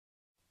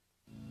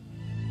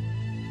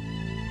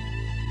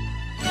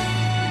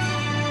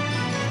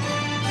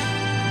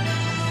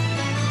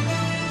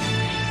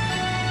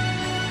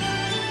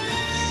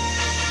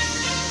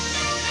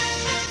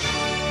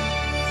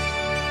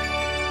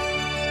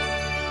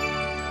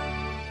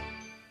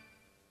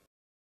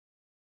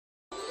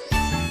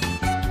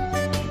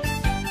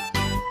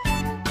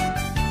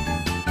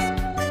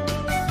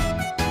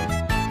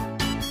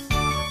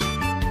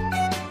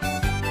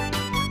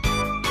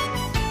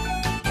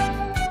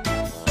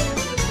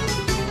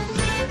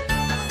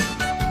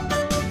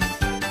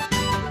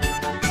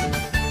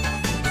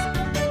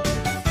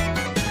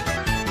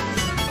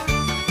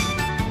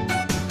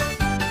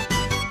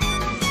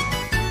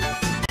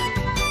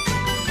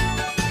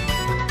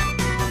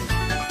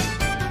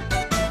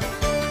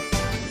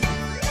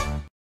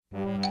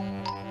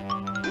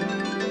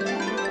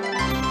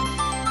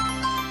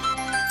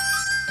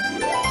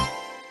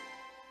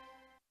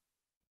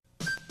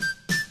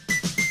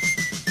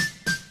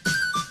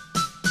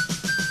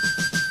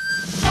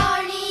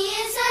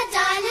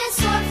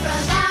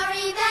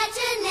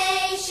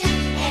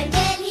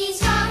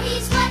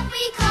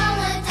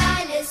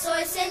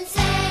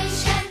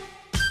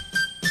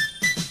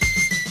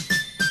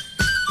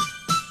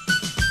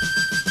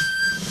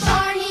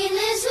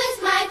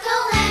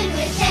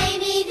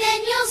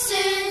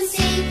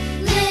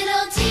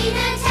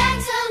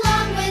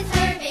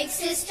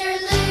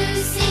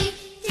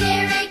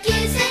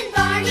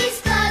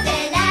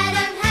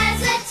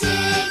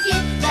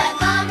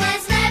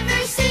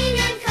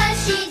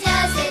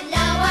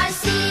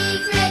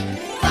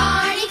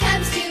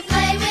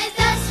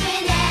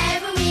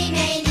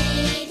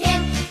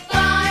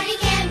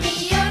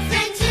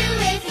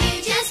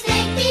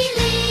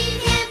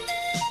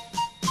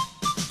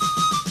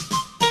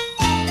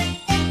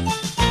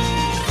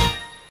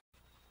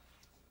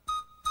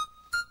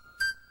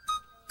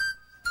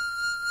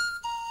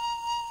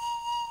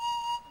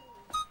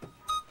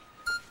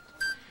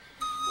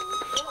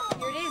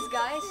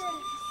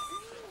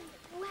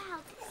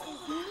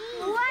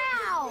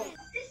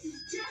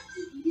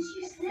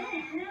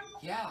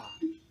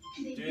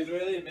you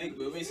really make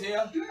movies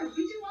here? Sure, we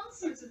do all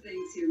sorts of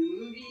things here.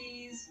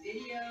 Movies,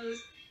 videos,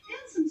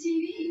 and some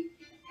TV.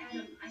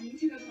 Adam, I need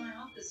to go to my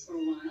office for a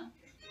while.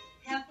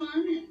 Have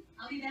fun, and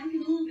I'll be back in a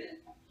little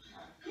bit.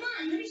 Come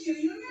on, let me show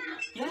you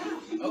around. Yeah.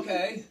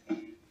 Okay.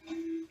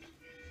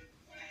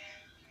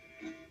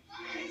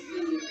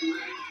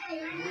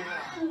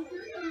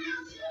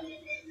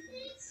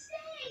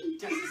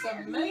 This is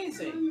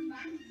amazing. I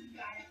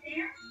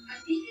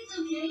think it's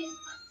okay.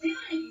 I've been on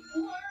it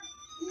before.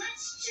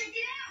 Let's check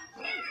it out.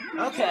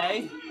 Okay.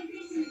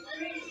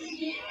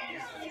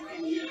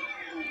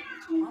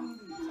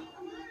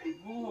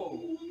 Whoa.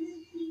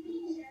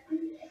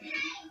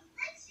 Hey,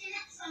 let's do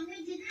that song we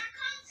did in our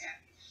concert.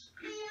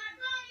 We are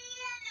Barney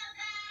in the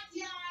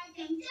backyard.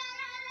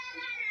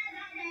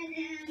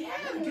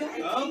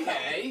 Yeah,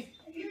 okay.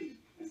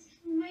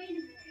 Wait a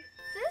minute.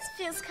 This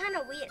feels kind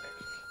of weird.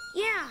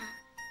 Yeah,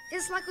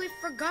 it's like we've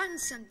forgotten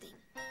something.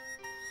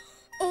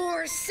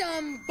 Or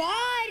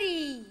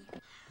somebody!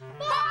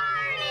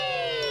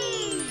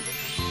 Barney!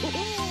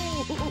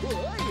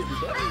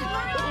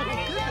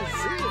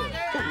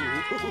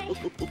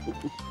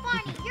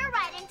 Barney, you're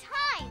right in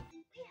time.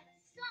 We have a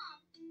song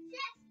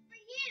just for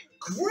you.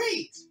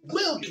 Great!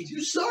 We'll get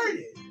you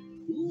started.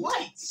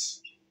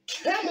 Lights,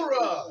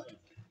 camera,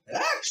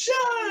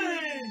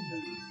 action!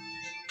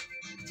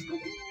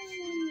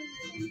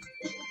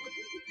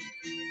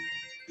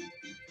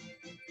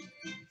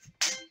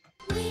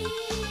 We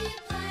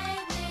play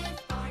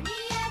with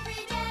Barney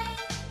every day.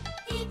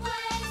 He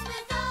plays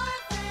with our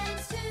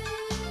friends too.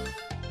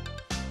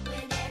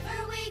 Whenever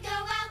we go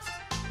out,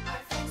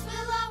 our friends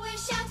will always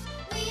shout,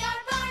 "We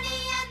are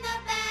Barney and the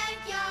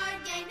Backyard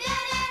Gang." Da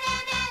da da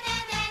da da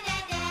da da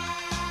da.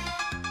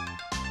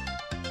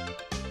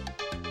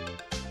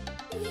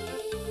 We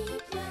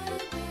play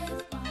with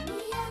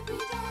Barney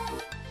every day.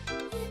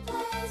 He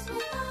plays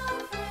with our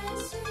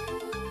friends too.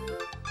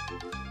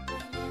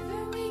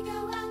 Whenever we go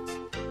out,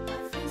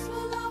 our friends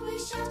will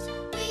always shout,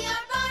 "We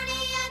are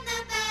Barney and the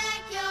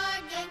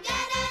Backyard Gang." Da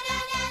da da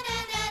da da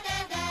da da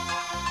da.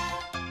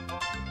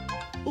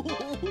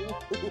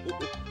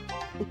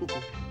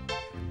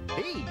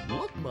 Hey,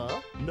 look, Ma,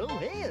 no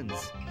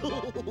hands.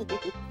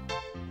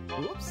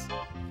 Whoops.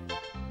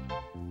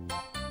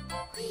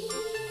 We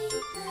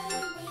play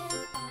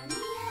with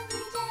Barney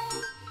every day.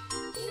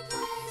 He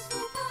plays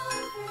with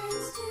our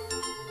friends too.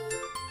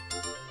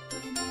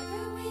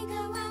 Whenever we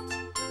go out,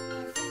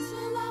 our friends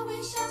will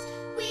always shout,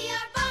 "We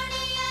are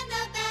Barney and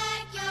the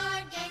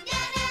Backyard Gang."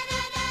 Da da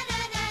da da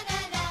da da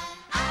da da.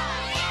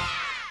 Oh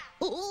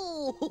yeah!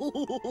 Oh,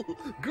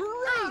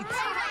 great!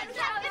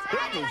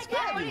 That was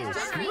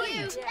fabulous.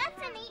 Great. That's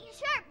a neat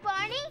shirt,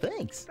 Barney.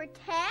 Thanks.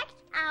 Protect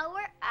our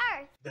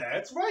Earth.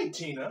 That's right,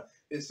 Tina.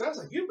 It sounds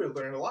like you've been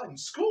learning a lot in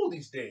school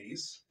these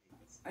days.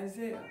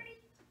 Isaiah.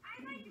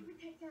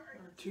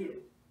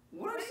 Two.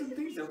 What are some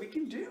things that we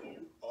can do?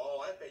 Oh,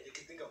 I bet you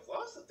can think of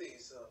lots of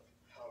things of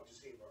how to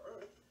save our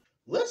Earth.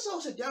 Let's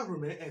all sit down for a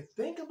minute and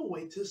think of a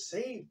way to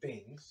save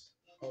things.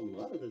 A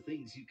lot of the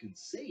things you can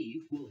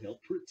save will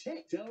help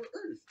protect our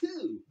Earth,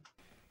 too.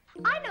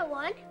 I know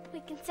one.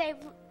 We can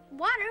save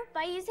water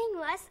by using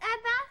less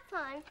at bath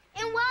time.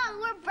 And while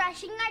we're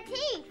brushing our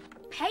teeth.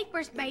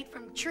 Paper's made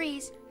from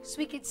trees, so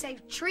we could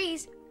save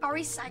trees by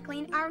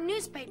recycling our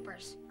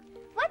newspapers.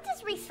 What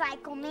does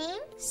recycle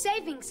mean?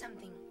 Saving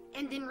something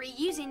and then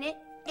reusing it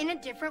in a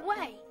different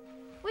way.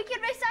 We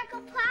could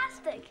recycle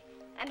plastic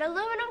and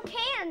aluminum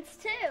cans,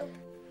 too.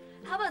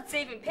 How about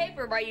saving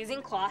paper by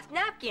using cloth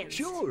napkins?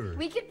 Sure.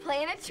 We could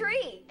plant a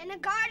tree. In a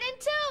garden,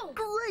 too.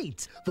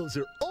 Great! Those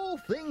are all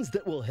things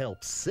that will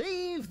help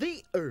save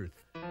the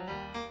Earth.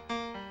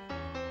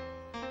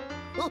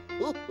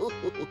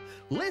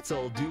 Let's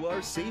all do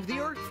our Save the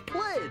Earth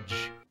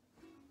pledge.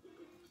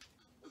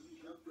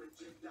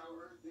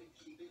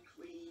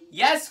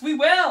 Yes, we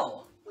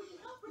will.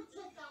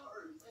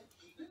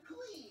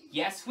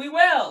 Yes, we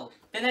will.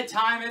 Then the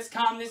time has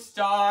come to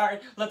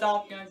start. Let's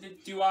all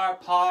do our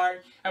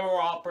part, and we'll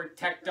all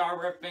protect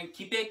our Earth and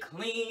keep it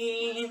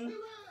clean.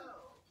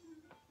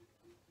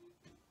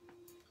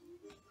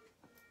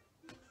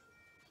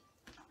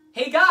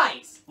 Hey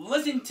guys,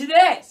 listen to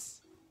this.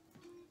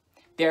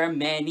 There are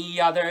many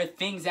other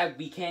things that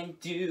we can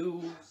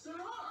do.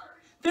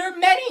 There are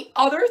many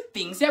other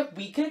things that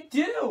we could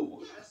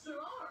do.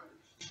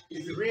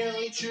 If you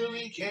really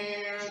truly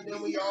care,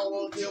 then we all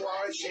will do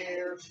our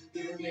share.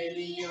 There are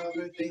many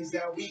other things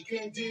that we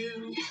can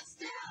do.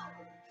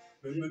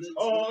 And the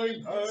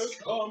time has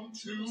come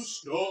to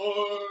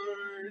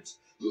start.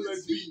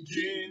 Let's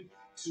begin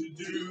to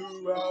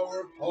do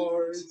our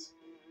part.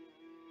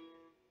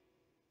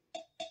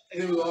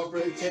 And we'll all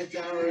protect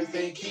our Earth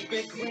and keep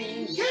it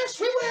clean. Yes,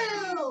 we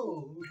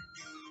will!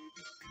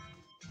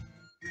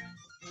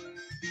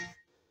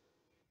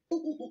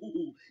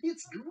 Oh,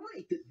 it's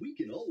great that we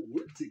can all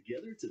work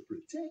together to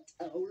protect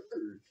our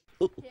Earth.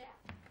 Yeah.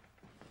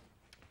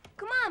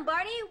 Come on,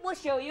 Barney, we'll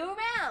show you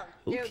around.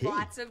 There Okay. are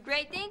lots of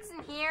great things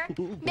in here.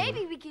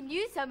 Maybe we can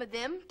use some of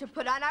them to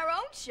put on our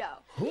own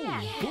show.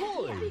 Oh,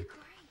 boy!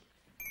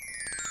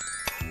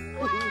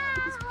 Wow!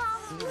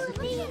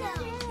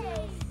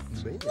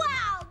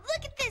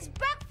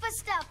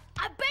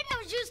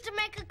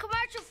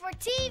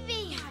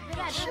 TV.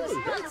 Sure,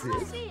 that's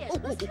it. Oh,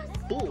 boy.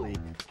 Boy,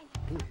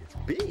 it's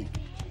big.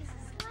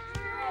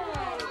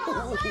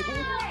 Oh, it's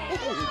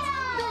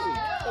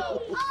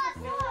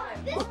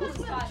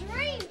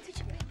big.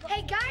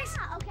 Hey guys,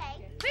 Okay.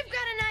 we've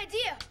got an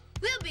idea.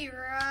 We'll be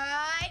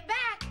right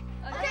back.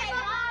 Okay,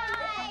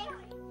 bye.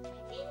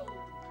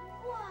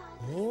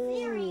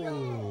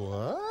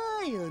 Oh,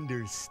 I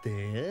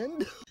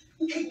understand.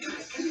 Hey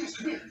guys,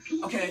 come here.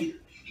 Okay.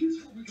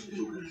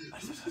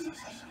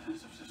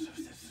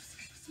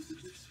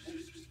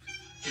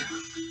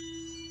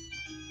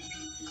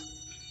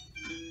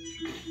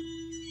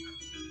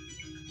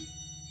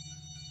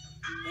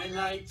 I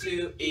like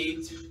to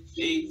eat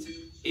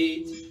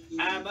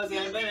apples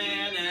and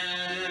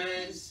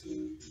bananas.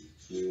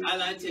 I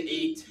like to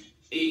eat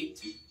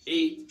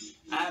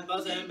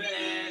apples and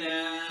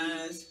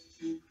bananas.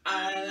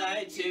 I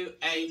like to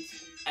eat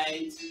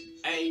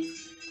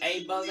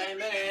apples and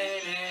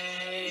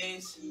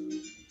bananas.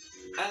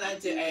 I like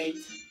to eat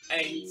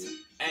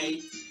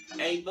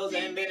apples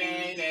and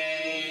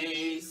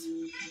bananas.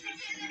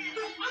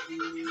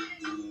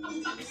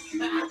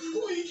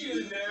 What are you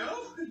doing now?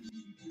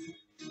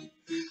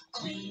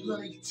 We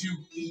like to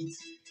eat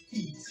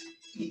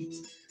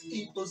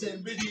apples and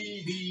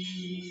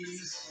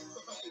bananas.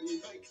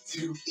 We like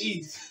to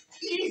eat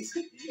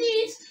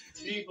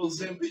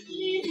apples and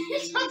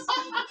bananas.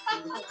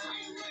 I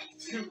like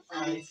to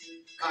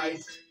eat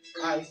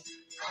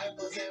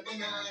apples and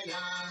bananas.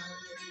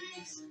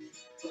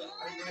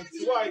 I like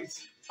to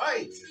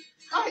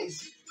eat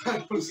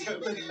apples and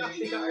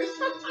bananas.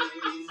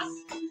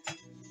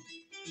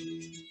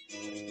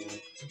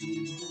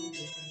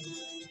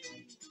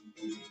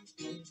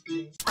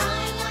 I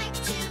like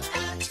to eat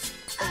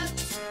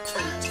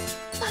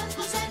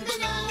apples and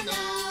bananas.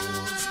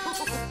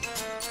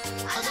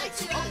 I like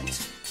to eat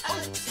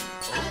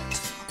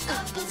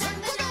apples and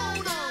bananas.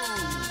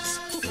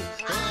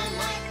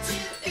 I like to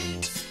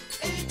eat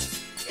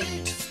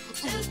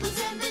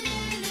apples and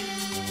bananas.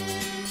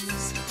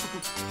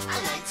 I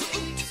like to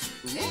eat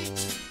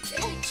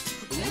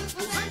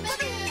apples and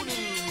bananas.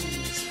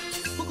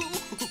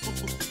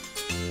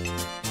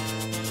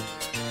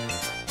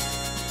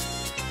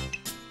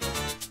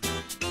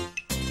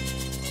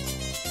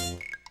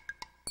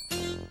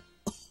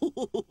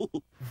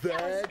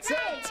 That's a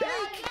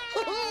take.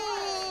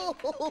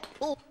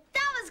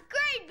 That was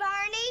great,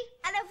 Barney.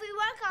 And if we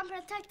work on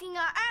protecting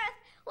our Earth,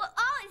 we'll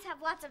always have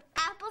lots of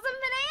apples and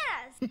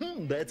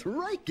bananas. That's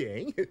right,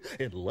 gang.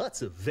 And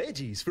lots of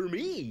veggies for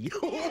me.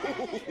 Hey,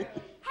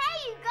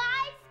 you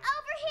guys,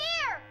 over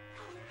here.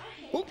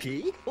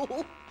 Okay.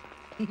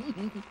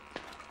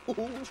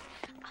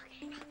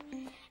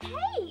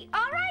 Hey,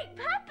 all right,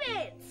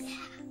 puppets.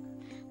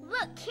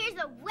 Look, here's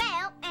a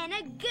whale and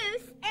a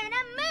goose and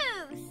a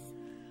moose.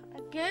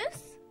 A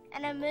goose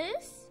and a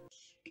moose?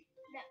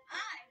 Now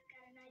I've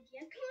got an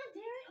idea. Come on,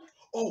 Derek.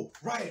 Oh,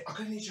 right. I'm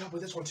gonna need your help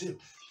with this one too.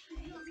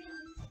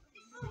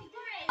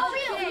 Oh,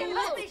 really?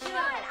 Must be fun. I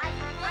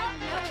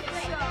know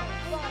this show.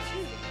 Come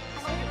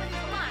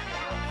on.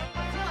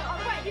 All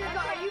right, here we go.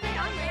 Are you ready?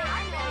 I'm ready.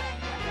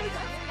 Here we go.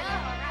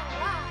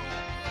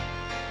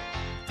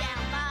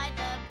 Down by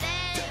the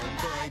bay,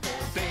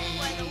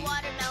 where the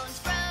watermelons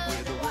grow,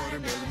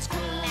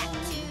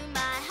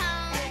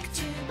 back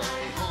to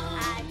my home,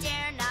 I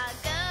dare not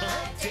go,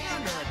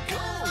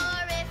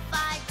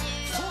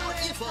 for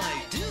if I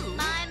do,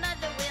 my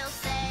mother will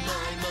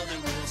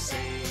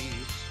say,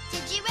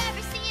 did you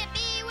ever see a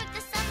bee with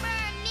a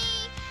sunburned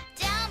knee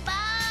down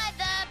by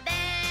the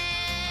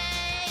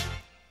bay?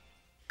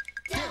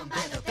 Down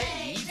by the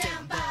bay,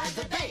 down by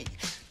the bay,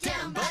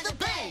 down by the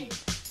bay.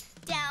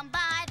 Down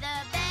by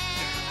the bay,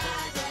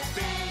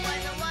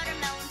 where the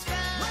watermelons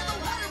grow,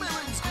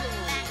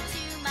 back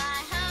to my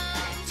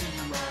home,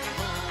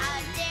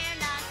 I dare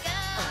not go,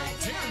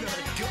 for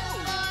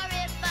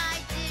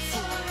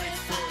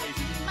if I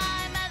do,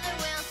 my mother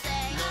will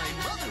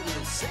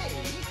say,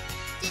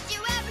 did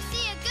you ever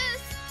see a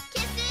goose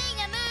kissing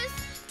a moose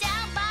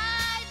down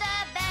by the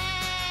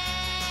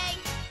bay?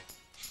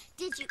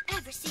 Did you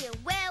ever see a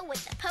whale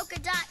with a polka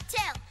dot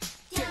tail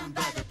down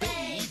by the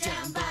bay,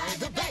 down by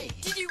the bay?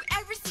 Did you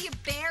ever see a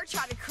bear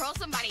try to curl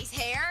somebody's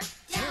hair?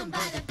 Down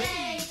by the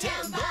bay,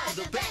 down by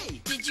the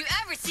bay. Did you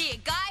ever see a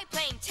guy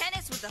playing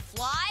tennis with a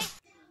fly?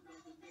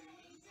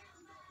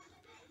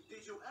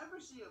 Did you ever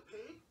see a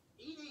pig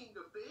eating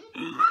the pig?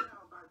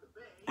 Down by the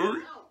bay.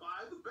 Down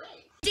by the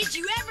bay. Did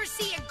you ever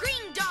see a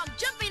green dog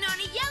jumping on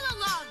a yellow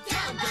log?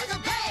 Down by the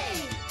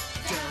bay,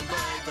 down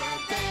by the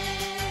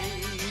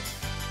bay,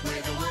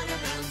 where the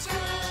watermelons grow.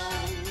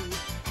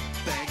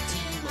 Back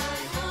to my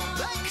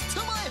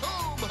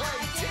home, I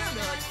dare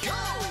not go.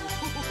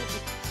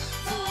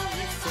 For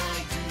if I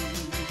do,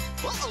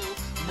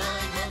 my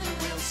mother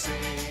will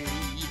say,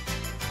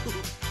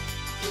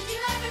 did you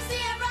ever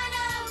see a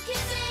rhino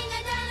kissing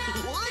a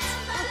dino?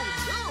 Down by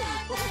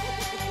the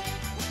bay?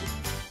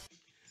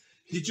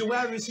 Did you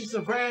ever see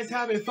some friends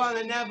having fun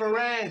that never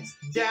ends?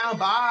 Down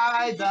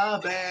by the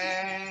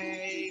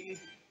bay.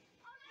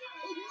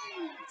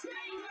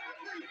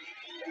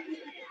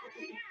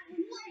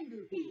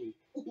 Wonderful.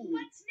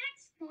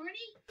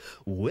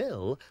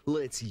 Well,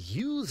 let's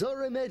use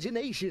our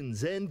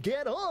imaginations and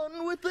get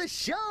on with the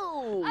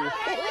show! I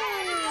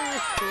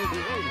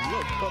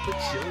love puppet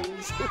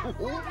shows!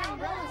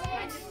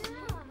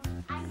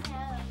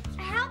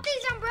 How'd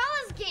these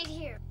umbrellas get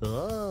here?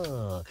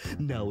 Ah,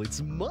 now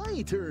it's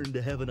my turn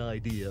to have an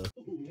idea.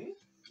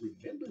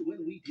 Remember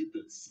when we did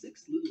the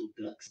Six Little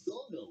Ducks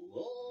song a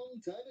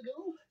long time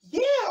ago?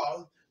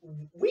 Yeah,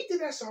 we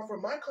did that song for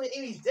Michael and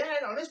Amy's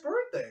dad on his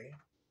birthday.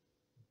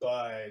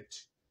 But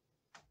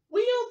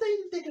we don't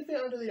think they can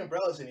fit under the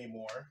umbrellas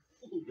anymore.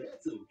 Oh,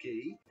 that's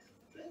okay.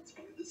 That's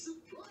where the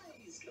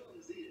surprise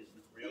comes in.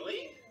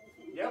 Really?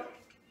 Yep.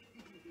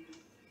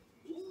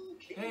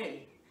 Okay.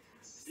 Hey,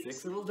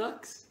 6 little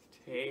ducks,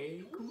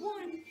 take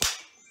 1.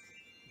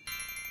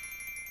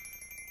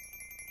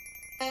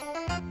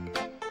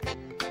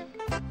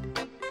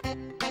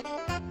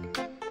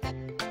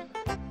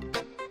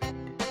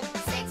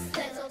 Six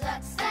little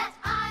ducks that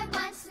I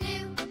once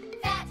knew.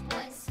 Fat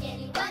one's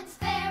skinny, one's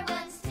fair,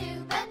 one's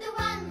two. But the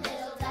one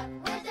little duck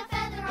with a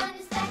feather on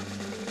his back,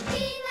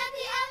 he led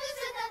the others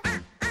with a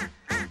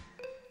quack,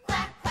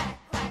 quack,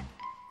 quack,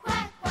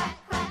 quack, quack,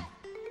 quack.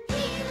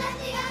 He led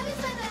the others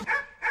with a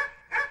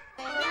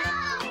no,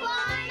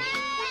 Barney!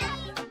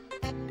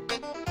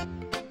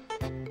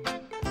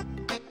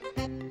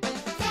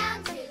 Down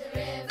to the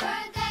river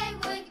they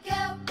would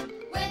go,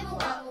 wibble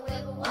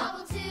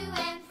wobble to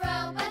and fro.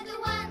 But the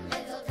one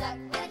little duck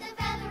with a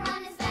feather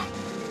on his back,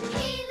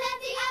 he led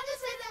the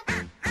others with a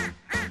quack,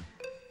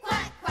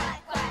 quack, quack,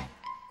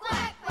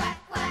 quack, quack,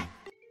 quack.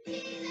 He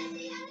led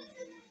the others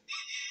with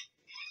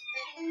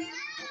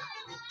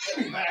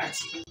Give me that!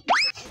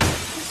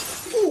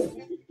 Ooh,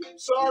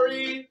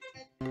 sorry.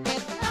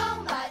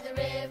 home by the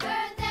river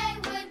they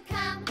would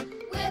come,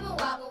 wibble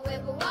wobble,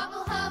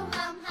 ho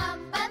hum hum.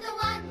 But the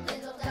one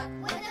little duck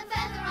with a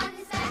feather on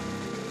his back,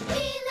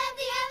 he led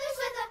the others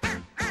with a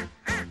quack,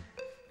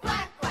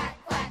 quack, quack,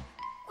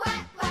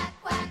 quack, quack,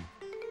 quack.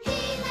 He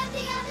led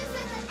the others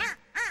with a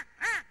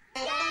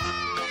yay!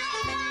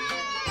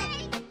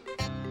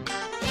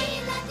 He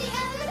led the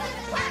others with a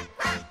quack,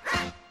 quack,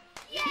 quack.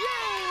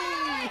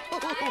 Yay!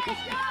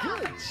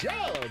 Good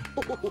job!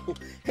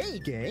 Hey,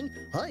 gang,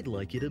 I'd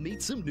like you to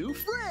meet some new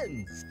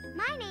friends.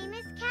 My name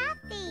is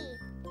Kathy.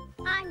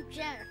 I'm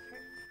Jennifer.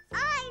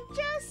 I'm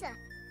Joseph.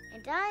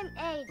 And I'm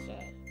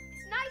AJ.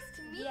 It's nice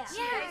to meet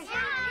you.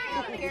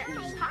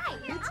 Hi.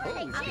 It's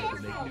always good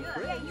to make new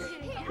friends.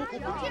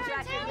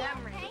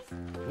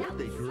 Weren't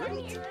they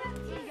great?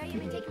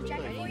 I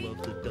love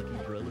the duck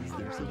umbrellas,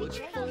 they're so much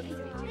fun.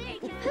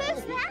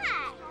 Who's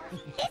that?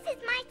 This is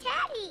my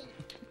teddy.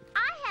 I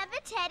have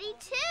a teddy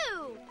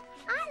too.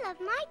 I love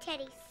my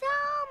teddy so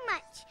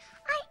much.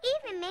 I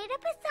even made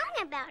up a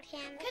song about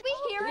him. Could we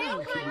hear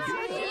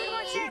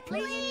it?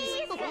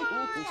 Please.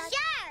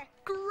 Sure.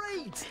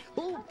 Great!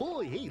 Oh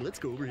boy, hey, let's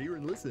go over here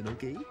and listen,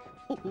 okay?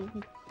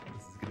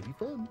 This is gonna be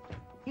fun.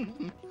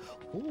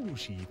 Oh,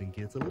 she even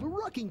gets a little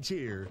rocking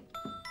chair.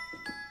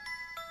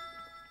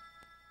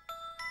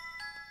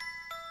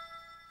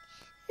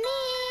 Me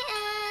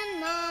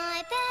and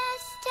my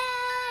best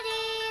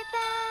teddy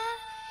bear,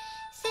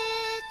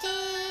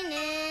 sitting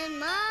in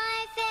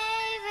my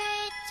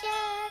favorite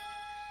chair.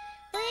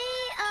 We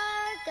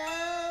are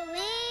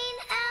going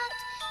out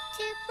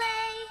to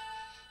play,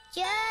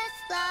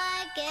 just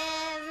like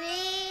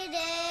every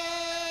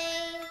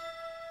day.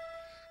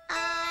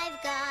 I've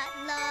got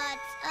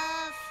lots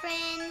of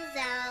friends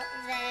out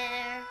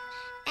there,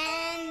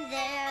 and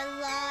they're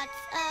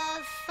lots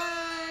of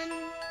fun.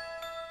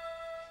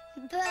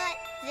 But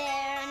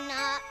they're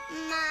not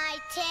my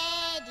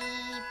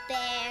teddy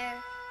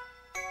bear.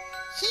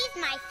 He's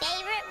my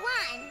favorite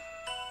one.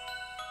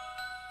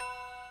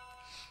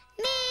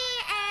 Me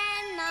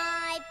and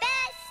my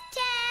best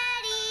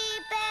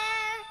teddy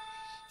bear,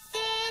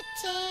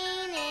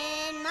 sitting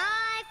in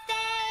my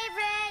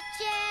favorite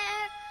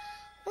chair.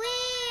 We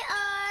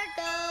are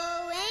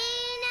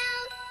going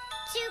out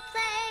to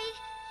play,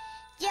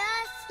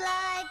 just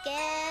like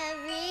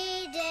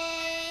every day.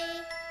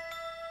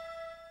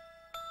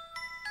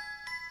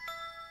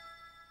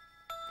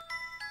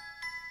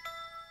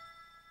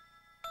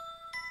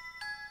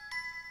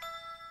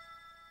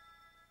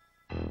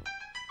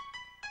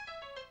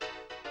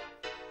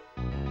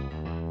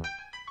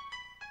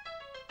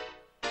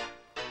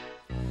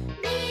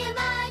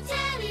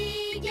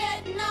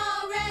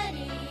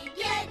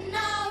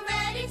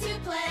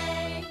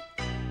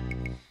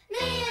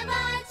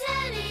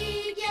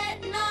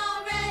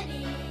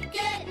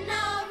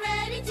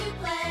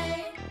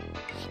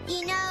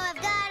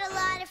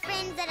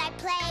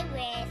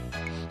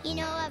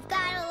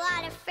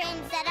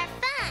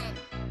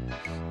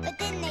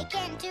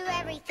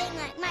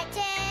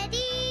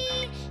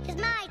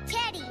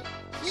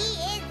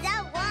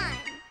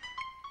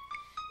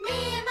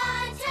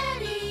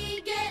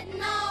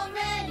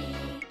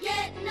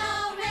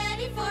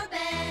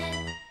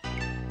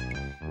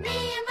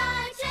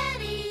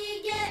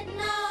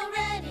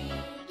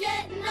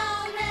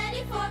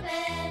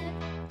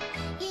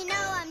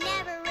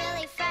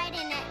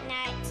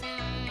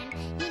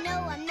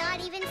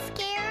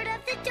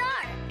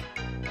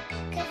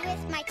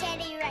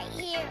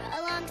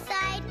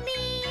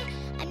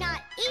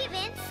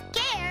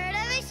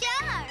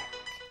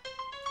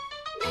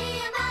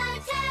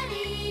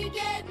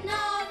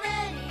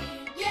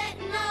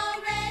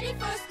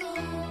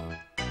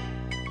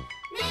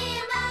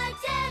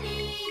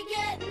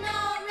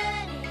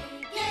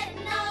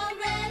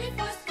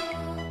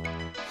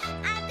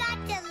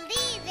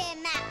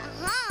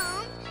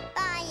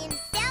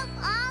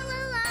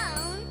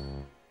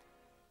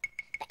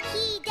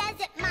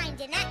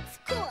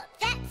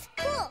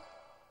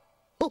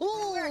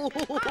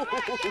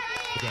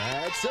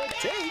 That's a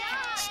take.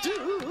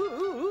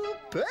 Stupendous.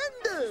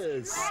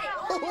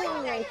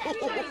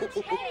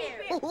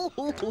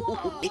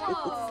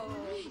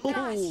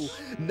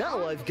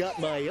 Now I've got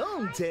my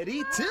own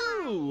teddy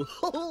too.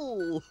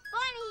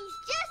 Barney's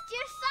just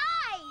your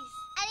size.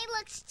 And he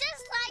looks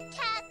just like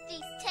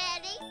Kathy's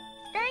Teddy.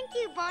 Thank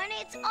you, Barney.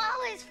 It's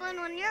always fun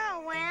when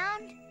you're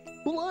around.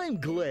 Well, I'm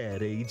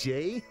glad,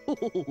 AJ.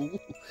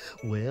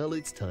 Well,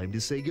 it's time to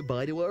say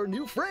goodbye to our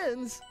new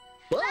friends.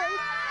 Bye.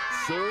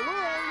 So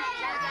long.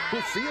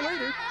 We'll see you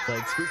later.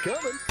 Thanks for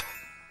coming.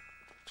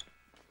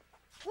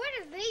 What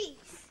are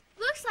these?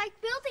 Looks like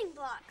building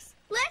blocks.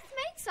 Let's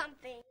make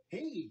something.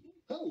 Hey,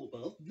 how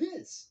about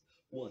this?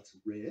 What's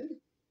red,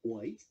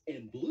 white,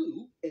 and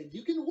blue, and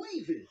you can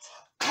wave it.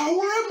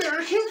 Our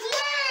American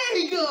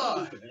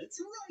flag!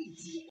 That's right.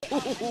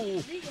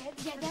 50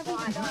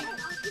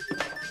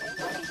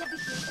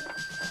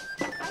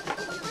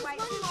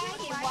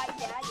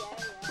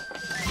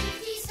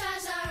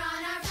 stars are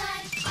on our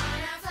flag,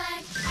 on our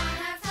flag, on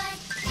our flag.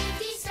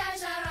 50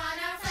 stars are on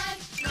our flag,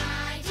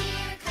 my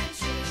dear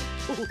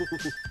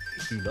country.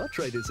 Do not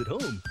try this at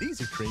home. These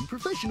are trained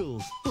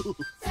professionals. 13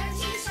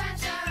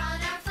 stripes are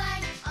on our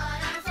flag, on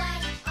our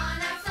flag,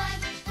 on our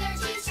flag.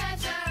 13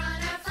 stripes are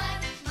on our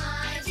flag,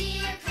 my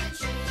dear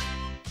country.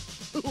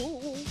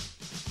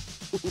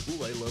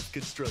 I love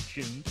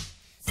construction.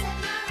 7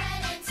 are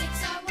red and 6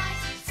 are white,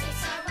 6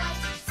 are white,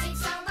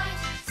 6 are white.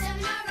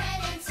 7 are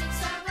red and 6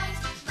 are white,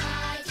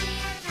 my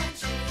dear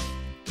country.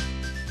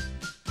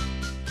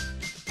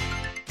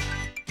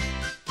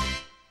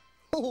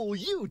 Oh,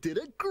 you did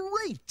a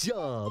great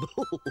job.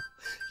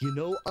 You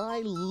know,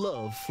 I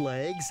love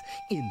flags.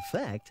 In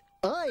fact,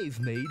 I've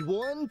made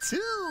one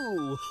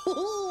too.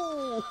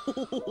 Wow!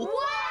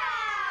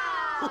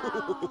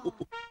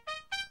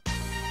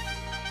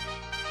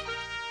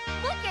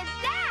 Look at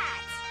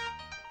that!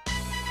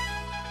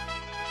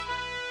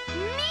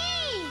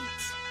 Neat!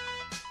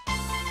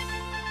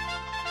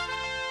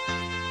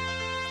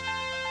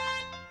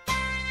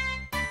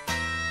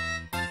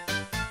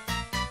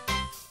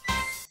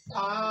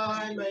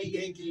 I'm a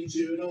Yankee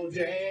Doodle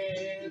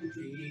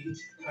dandy,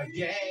 a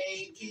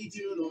Yankee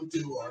Doodle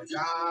do or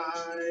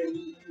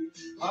die.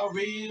 A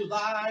real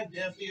live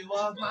nephew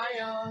of my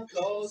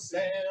Uncle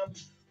Sam,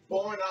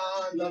 born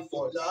on the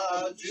 4th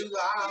of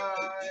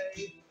July.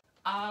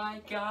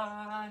 I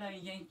got a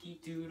Yankee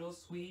Doodle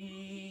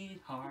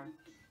sweetheart.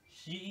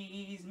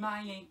 She's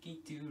my Yankee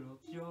Doodle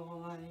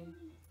joy.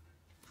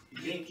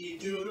 Yankee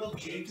Doodle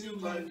came to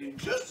London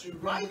just to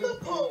ride the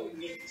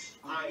pony.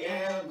 I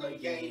am a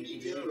Yankee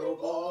Doodle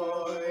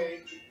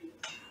boy.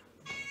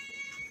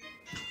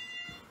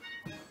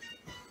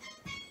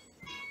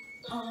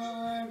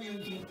 I'm a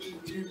Yankee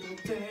Doodle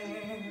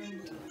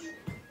dandy,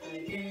 a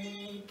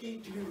Yankee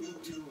Doodle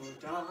do or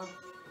die.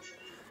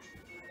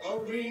 A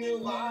real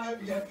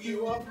live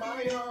nephew of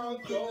my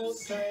Uncle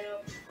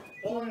Sam,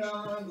 born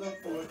on the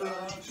 4th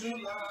of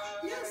July.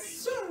 Yes,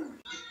 sir.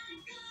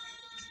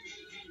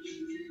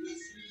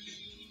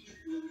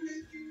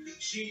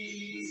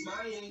 She's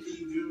my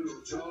Yankee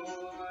Doodle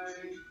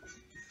joy.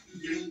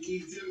 Yankee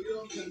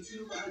Doodle came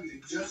to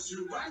London just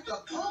to ride the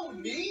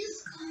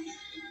ponies.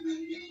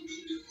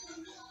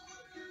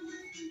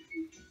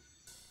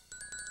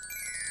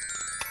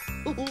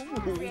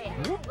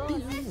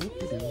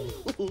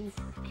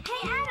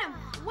 Hey, Adam,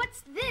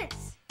 what's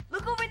this?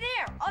 Look over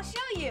there. I'll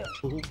show you.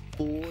 Oh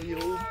boy,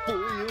 oh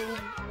boy,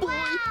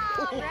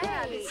 oh boy.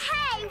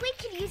 Hey, we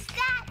can use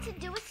that to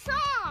do a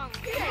song.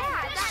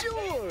 Yeah,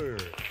 Sure.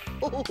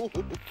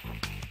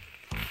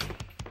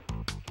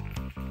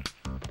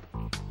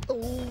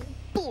 Oh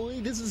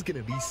boy, this is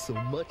gonna be so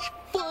much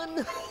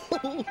fun.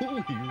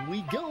 Here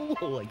we go.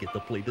 I get to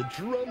play the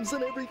drums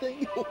and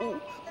everything.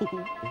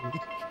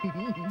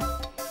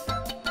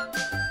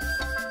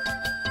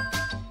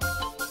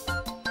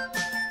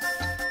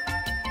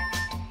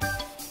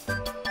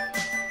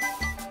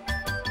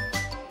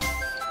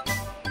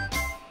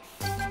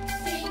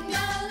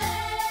 Sing-a-lay-o,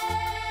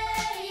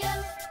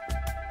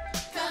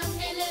 come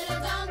here little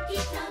donkey,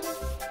 come.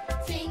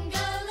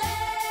 Sing-a-lay-o,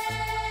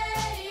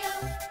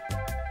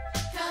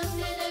 come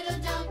here little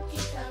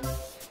donkey, come.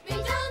 Me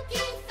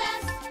donkey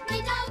fast, me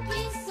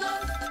donkey slow,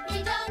 me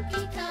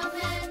donkey come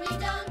and me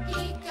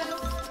donkey go.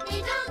 Me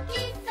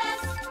donkey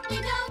fast,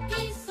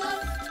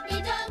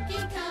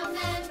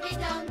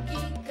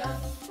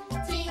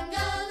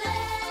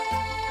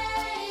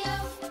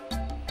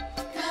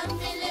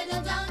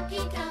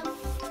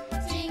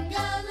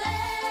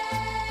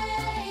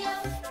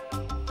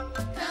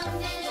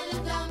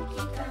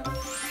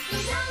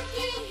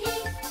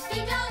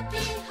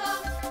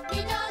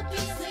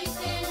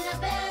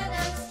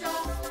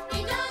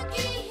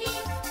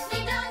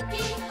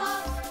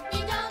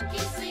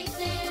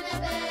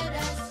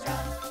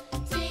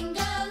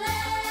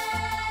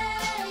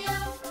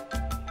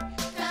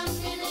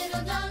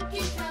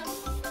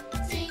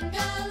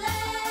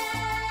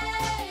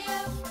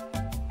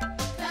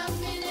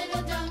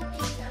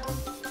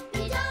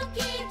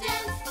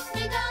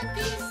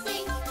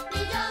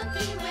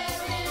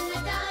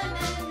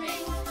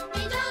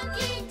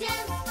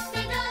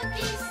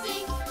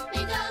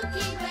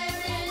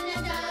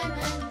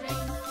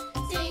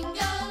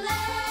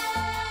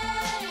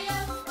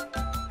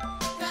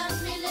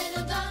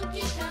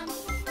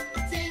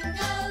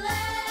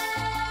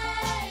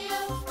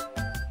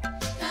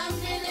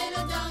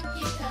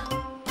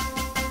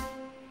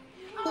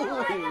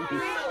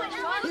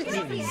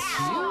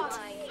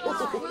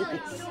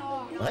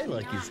 I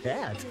like his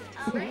hat.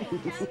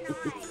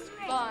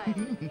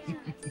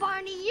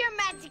 Barney, your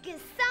magic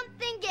is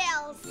something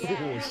else.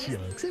 Oh,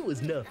 shucks, it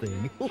was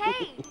nothing.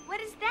 Hey,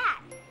 what is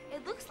that?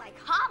 It looks like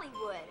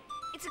Hollywood.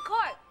 It's a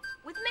cart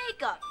with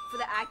makeup for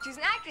the actors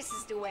and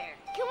actresses to wear.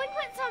 Can we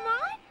put some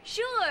on?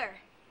 Sure.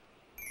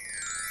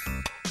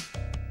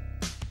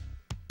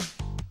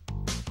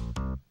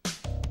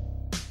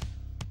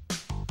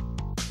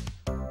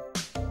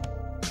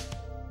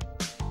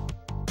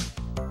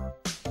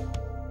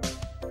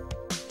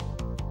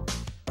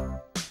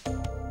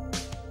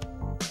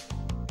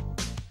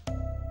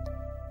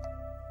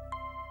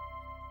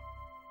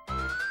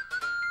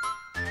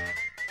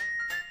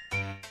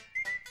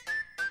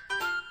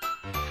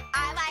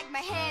 I like my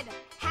head.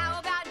 How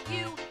about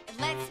you? It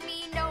lets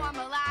me know I'm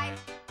alive.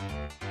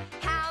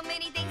 How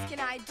many things can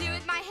I do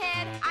with my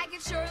head? I can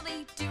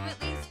surely do at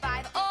least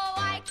 5. Oh,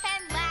 I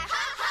can laugh,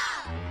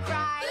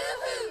 cry,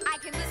 I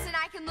can listen,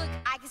 I can look,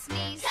 I can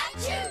sneeze.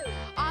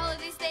 All of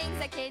these things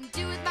I can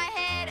do with my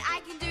head,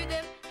 I can do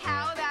them.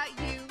 How about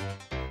you?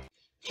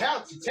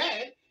 Count to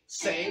 10.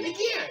 Say it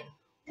again.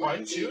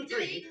 1, 2,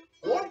 3,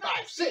 4,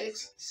 5,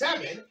 6,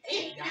 7,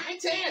 8, 9,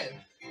 10. I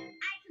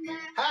can laugh,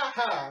 Ha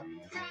ha.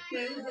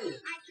 cry, I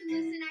can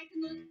listen, I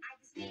can look, I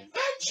can speak.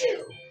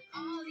 Achoo.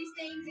 All these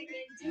things I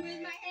can do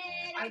with my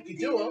head. I can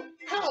do them.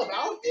 How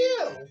about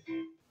you?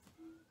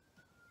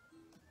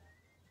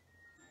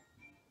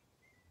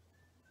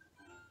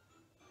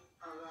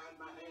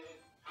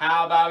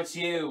 How about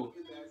you?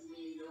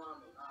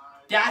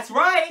 That's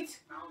right!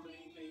 How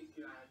many things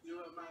can I do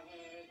in my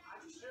head? I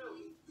can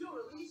surely do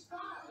at least 5.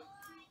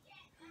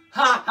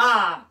 Ha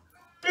ha!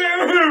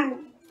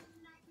 Boo-hoo!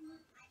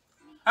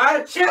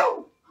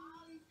 Achoo!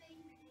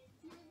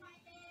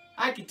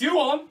 I can do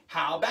them.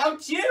 How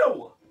about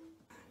you?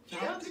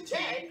 Count to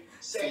 10.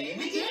 Say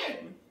it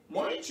again.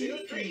 1,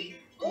 2, 3,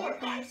 4,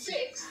 5,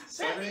 6,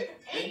 7,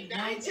 8,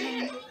 9,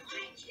 10.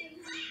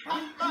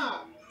 Ha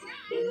ha.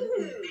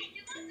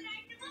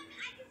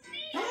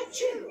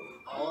 Achoo.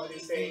 All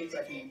these things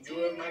I can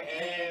do in my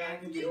head, I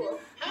can do them.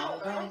 How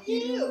about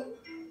you?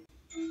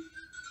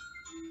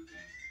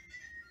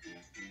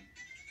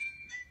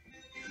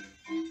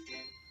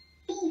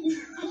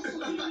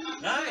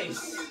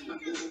 Nice!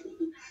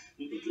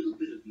 With a little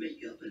bit of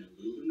makeup and a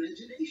little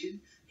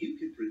imagination, you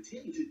can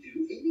pretend to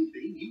do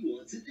anything you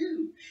want to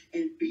do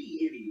and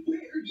be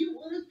anywhere you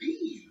want to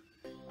be.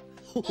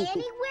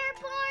 Anywhere,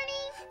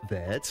 Barney?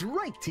 That's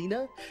right,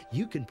 Tina.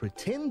 You can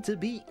pretend to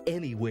be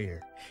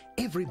anywhere.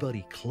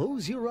 Everybody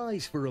close your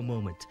eyes for a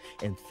moment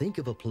and think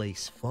of a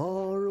place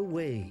far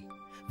away.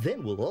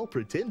 Then we'll all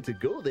pretend to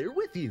go there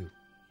with you.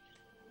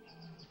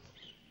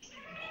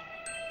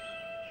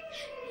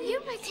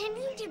 You're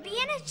pretending to be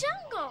in a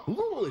jungle.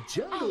 Ooh, a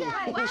jungle.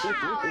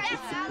 Wow,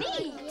 that's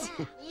neat.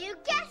 You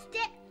guessed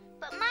it,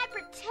 but my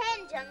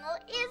pretend jungle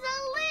is a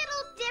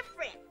little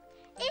different.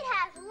 It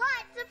has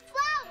lots of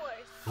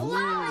flowers.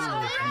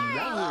 Flowers.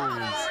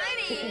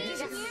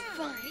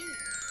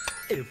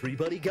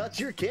 Everybody got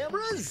your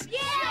cameras?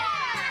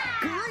 Yeah!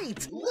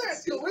 Great!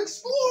 Let's go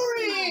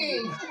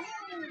exploring!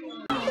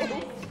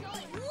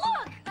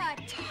 Look, a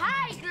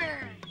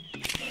tiger.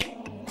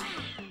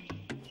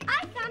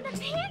 I found a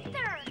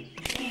panther.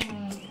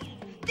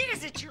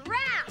 There's a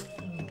giraffe.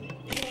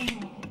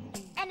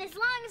 And as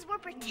long as we're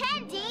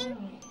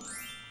pretending,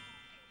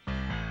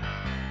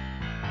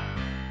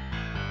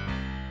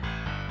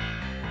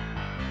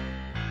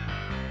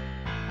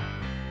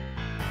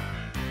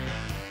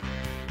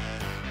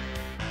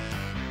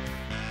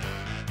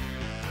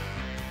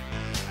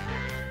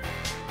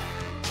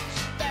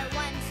 there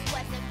once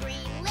was a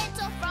green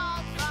little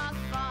frog, frog,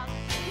 frog,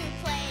 who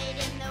played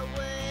in the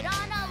wood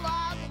on a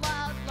log,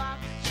 log, log.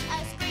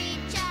 A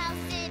screech owl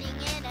sitting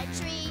in a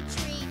tree,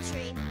 tree,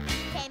 tree,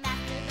 came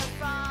after the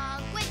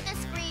frog with a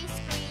scree,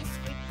 scree,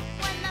 scree.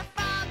 When the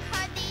frog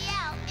heard the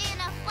owl in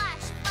a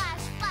flash,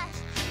 flash, flash,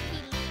 he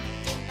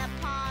leaped in the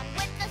pond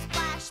with a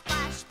splash,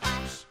 splash,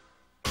 splash.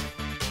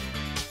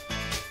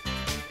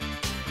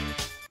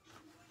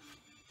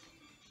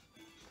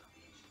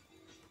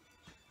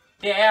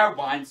 There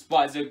once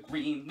was a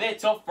green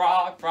little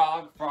frog,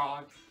 frog,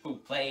 frog, who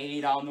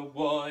played on the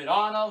wood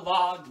on a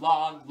log,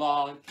 log,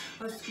 log.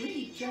 A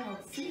screech owl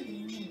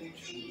sitting in a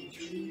tree,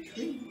 tree,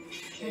 tree,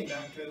 came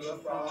after the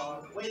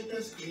frog with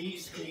a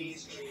screech, screech,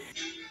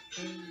 screech.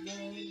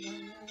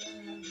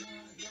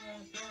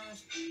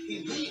 He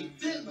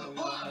leaped in the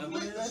pond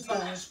with a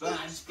splash,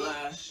 splash,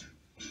 splash.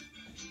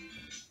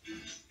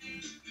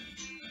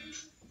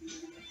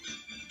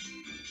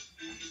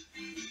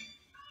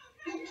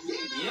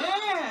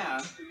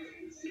 Yeah!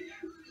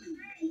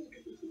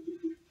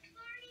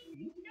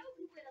 You know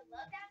who would have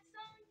loved that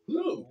song?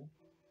 Who?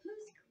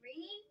 Who's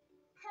green,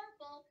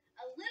 purple,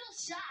 a little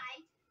shy,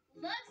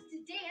 loves to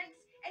dance,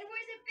 and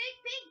wears a big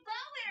pink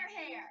bow in her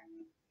hair?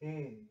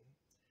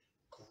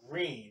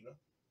 Green,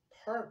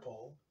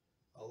 purple,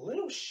 a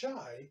little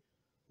shy,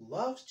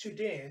 loves to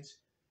dance,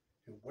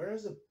 and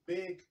wears a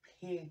big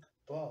pink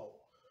bow.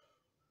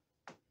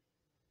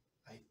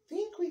 I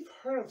think we've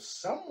heard of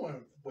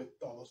someone with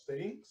those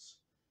things,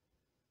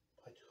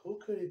 but who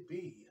could it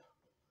be?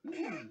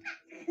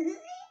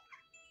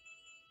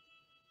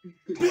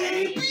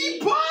 Baby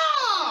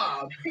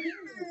Bob!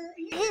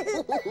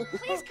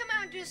 Please come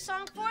out and do a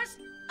song for us.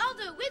 I'll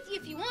do it with you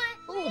if you want.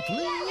 Oh,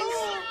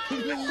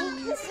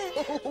 please.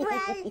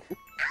 Well,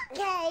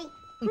 okay.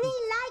 We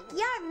like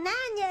your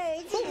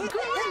manners.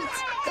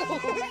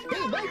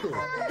 Hey, Michael,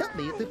 help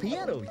me at the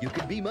piano. You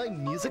can be my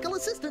musical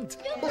assistant.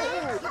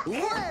 Oh,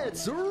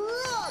 let's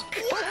rock!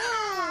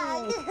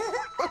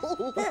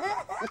 Oh.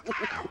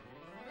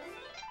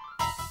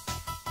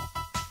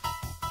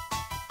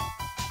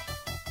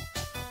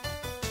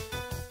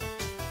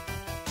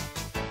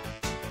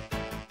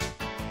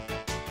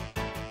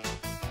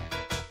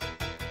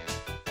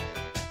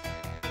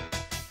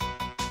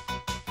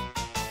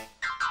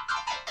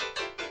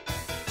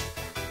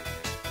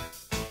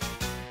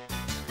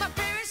 My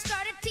parents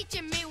started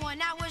teaching me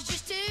when I was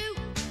just 2,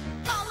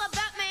 all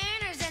about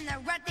manners and the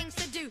right things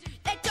to do.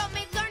 They told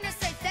me learn to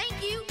say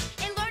thank you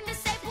and learn to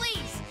say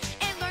please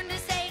and learn to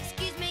say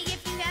excuse me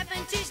if you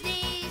happen to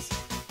sneeze.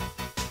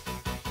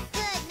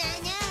 Good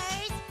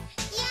manners.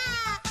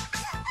 Yeah.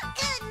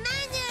 Good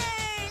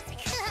manners.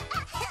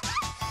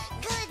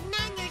 Good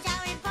manners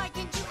are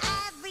important to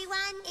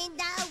everyone in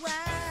the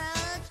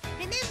world.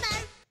 Remember.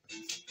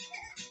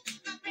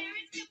 My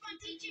parents kept on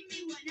teaching me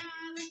when I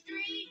was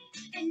 3,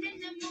 and then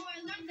the more I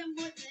learned, the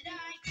more that I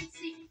could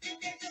see that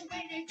there's a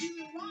way to do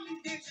it wrong,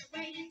 there's a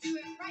way to do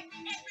it right.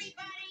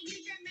 Everybody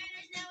use your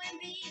manners now and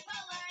be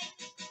polite.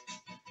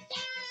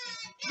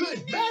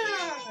 Good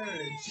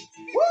manners!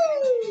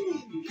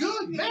 Woo!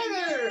 Good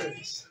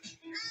manners!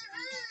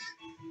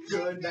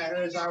 Good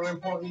manners are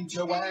important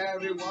to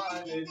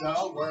everyone in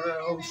the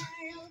world.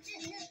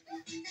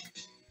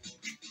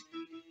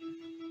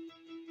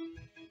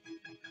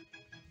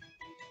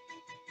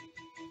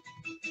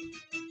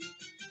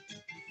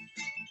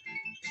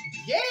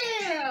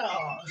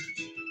 Yeah!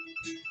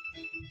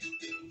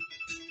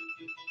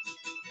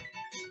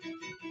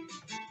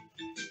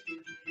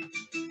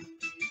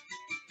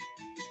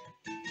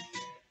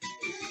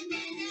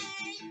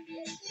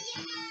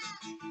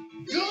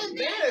 Good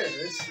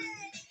manners!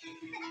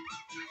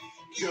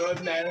 Good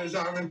manners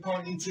are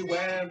important to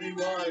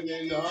everyone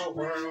in the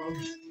world.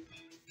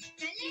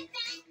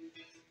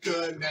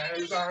 Good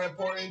manners are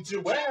important to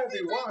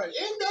everyone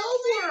in the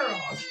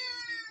world.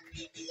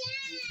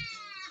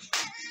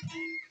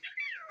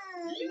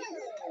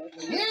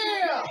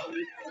 Yeah!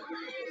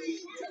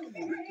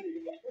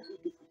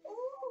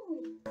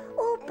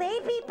 Oh,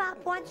 Baby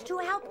Bob wants to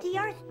help the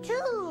earth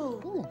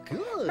too. Oh,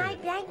 good. My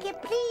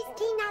blanket, please,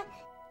 Tina.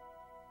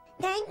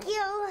 Thank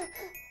you.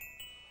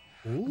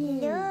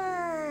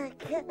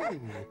 Look.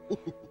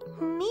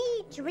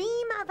 Me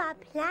dream of a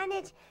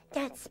planet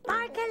that's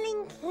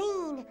sparkling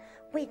clean,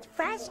 with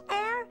fresh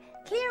air,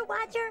 clear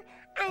water,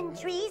 and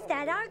trees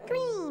that are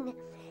green.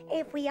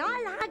 If we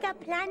all hug a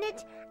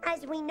planet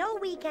as we know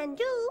we can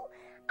do,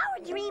 our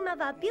dream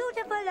of a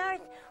beautiful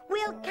earth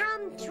will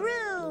come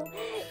true.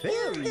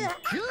 Very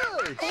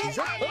good. She's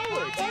a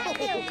poet.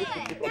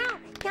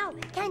 Now,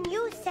 can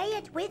you say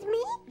it with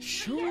me?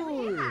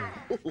 Sure.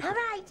 All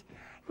right.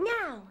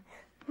 Now,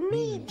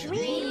 me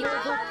dream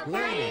of a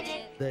planet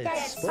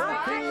that's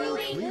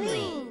sparkling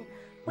clean,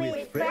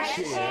 with fresh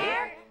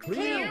air,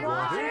 clear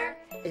water,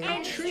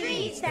 and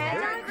trees that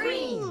are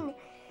green.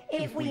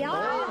 If we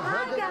all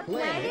hug a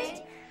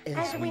planet,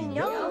 as we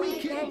know we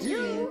can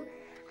do,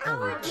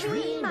 our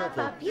dream of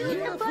a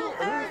beautiful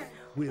earth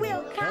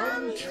will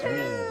come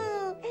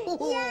true.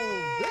 Oh,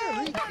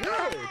 very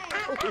good.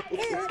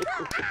 We're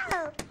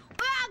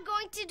all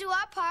going to do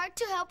our part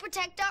to help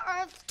protect our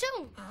Earth,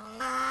 too.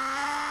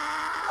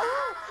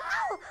 Oh,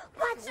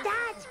 what's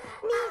that?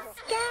 Me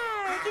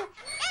scared.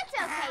 It's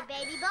okay,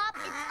 Baby Bob.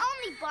 It's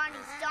only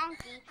Barney's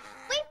donkey.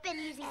 We've been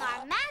using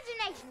our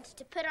imaginations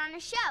to put on a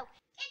show.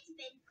 It's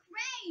been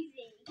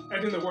crazy.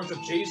 And in the words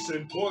of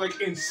Jason, more like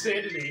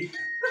insanity.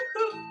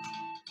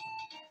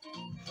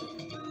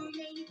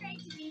 Moving great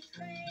to be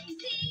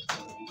crazy.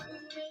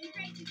 Moving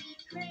great to be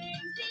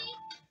crazy.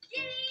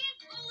 Giddy and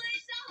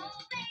foolish the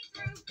whole day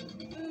through.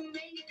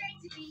 Moving great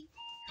to be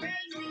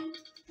crazy.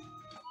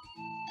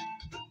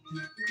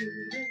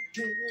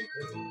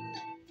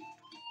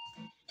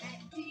 At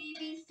the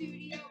TV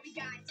studio we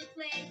got to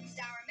play. Use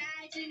our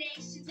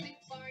imaginations with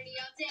Barney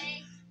all day.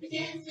 We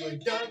dance We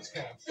don't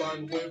have fun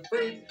with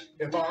fruit.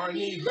 If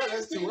Barney led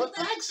us to a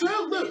flag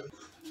salute.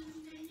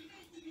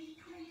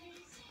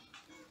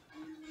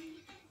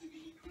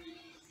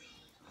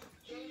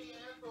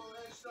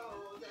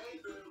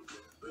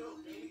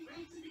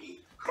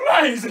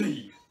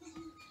 Crazy!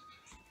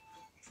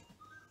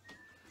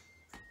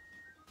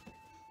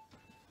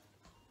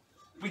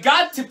 We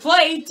got to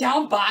play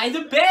down by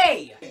the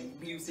bay.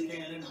 Music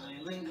and an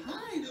island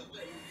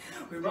hideaway.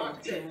 We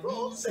Rocked and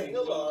rolled, sang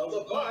a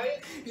lullaby.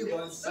 It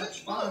was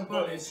such fun,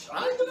 but it's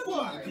time to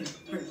fly.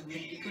 We're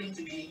going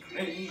to be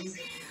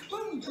crazy.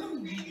 Boom,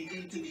 boom, we're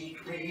going to be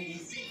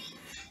crazy.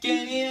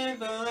 Can you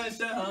ever let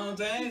the whole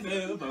day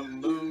through? Boom,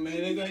 boom,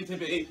 we're going to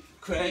be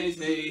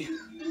crazy.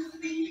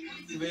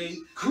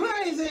 be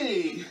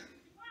crazy.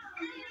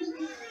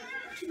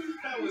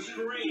 That was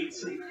great.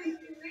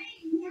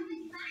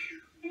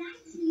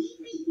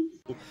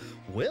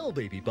 Well,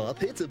 Baby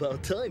Bop, it's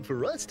about time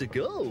for us to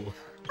go.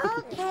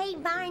 Okay,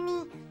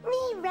 Barney,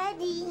 me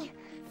ready.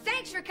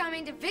 Thanks for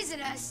coming to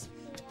visit us.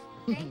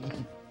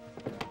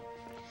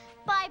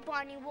 Bye,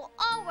 Barney. We'll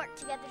all work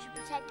together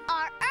to protect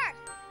our Earth.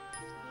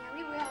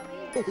 Yeah,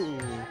 we will.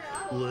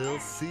 Oh, we'll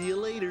see you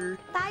later.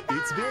 Bye-bye.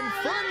 It's been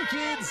fun,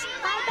 kids.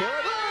 Bye-bye.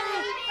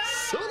 Bye-bye.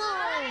 So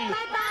long.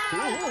 Bye-bye.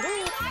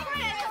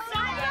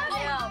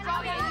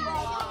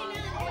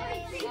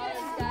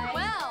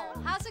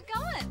 Well, how's it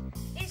going?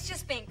 It's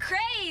just been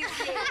crazy.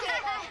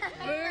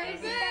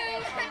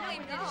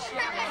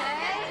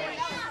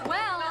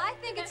 Well, I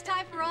think it's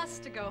time for us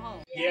to go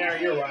home. Yeah,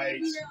 you're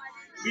right.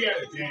 We had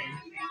a day.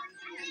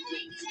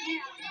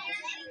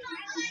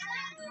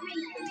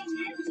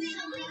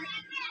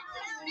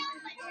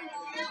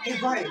 Hey,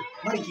 Brian,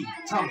 Mikey,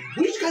 Tommy,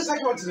 what did you guys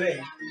like about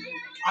today?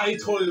 I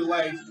totally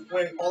liked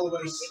when all of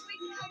us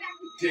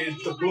did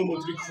the boom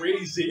to be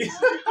crazy.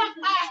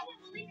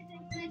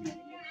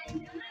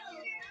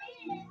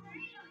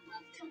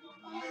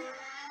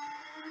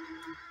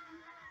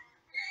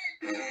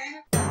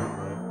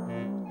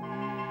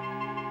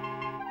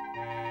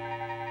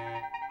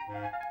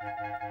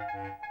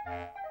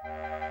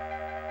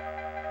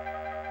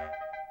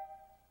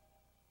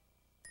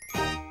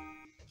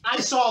 I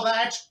saw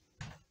that.